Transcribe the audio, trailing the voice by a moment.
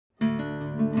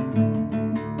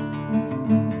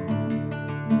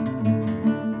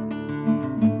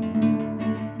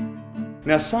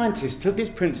Now, scientists took this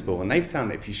principle and they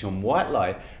found that if you shone white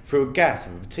light through a gas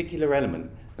of a particular element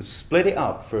and split it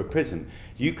up through a prism,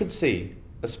 you could see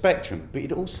a spectrum, but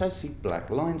you'd also see black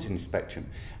lines in the spectrum.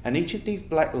 And each of these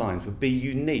black lines would be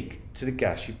unique to the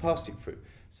gas you passed it through.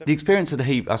 So the experience of the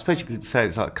heat, I suppose you could say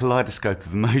it's like a kaleidoscope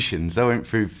of emotions. I went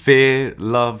through fear,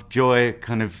 love, joy,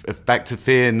 kind of back to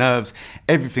fear, nerves,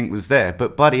 everything was there.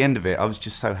 But by the end of it, I was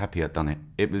just so happy I'd done it.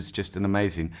 It was just an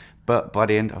amazing, but by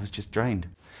the end, I was just drained.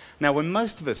 Now, when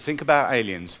most of us think about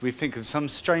aliens, we think of some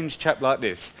strange chap like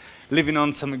this, living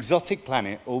on some exotic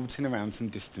planet orbiting around some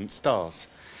distant stars.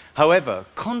 However,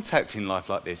 contacting life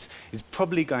like this is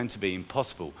probably going to be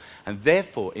impossible, and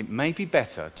therefore it may be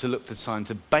better to look for signs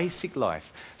of basic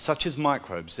life, such as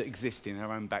microbes that exist in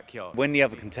our own backyard. When the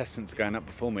other contestants were going up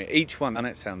before me, each one, I know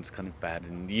it sounds kind of bad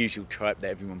and the usual tripe that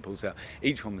everyone pulls out,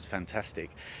 each one was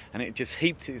fantastic, and it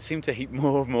seemed to heap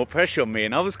more and more pressure on me,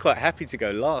 and I was quite happy to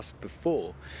go last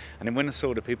before. And then when I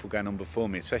saw the people going on before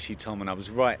me, especially Tom, and I was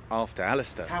right after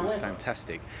Alistair, it was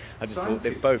fantastic. I just thought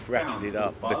they both ratcheted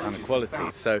up the kind of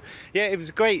quality. So yeah, it was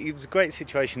a great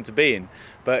situation to be in,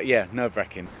 but yeah,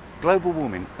 nerve-wracking. Global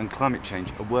warming and climate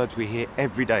change are words we hear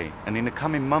every day, and in the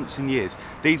coming months and years,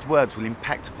 these words will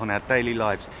impact upon our daily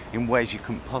lives in ways you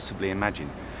couldn't possibly imagine.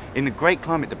 In the Great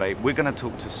Climate Debate, we're going to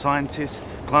talk to scientists,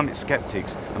 climate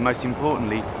skeptics, and most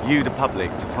importantly, you, the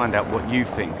public, to find out what you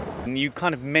think. And you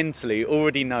kind of mentally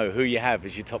already know who you have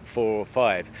as your top 4 or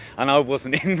 5, and I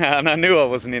wasn't in that, and I knew I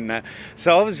wasn't in that.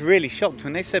 So I was really shocked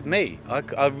when they said me.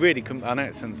 I really couldn't, I know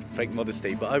it sounds fake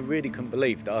modesty, but I really couldn't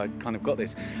believe that I kind of got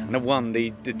this. And I won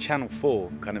the Channel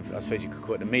 4, kind of, I suppose you could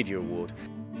call it the media award.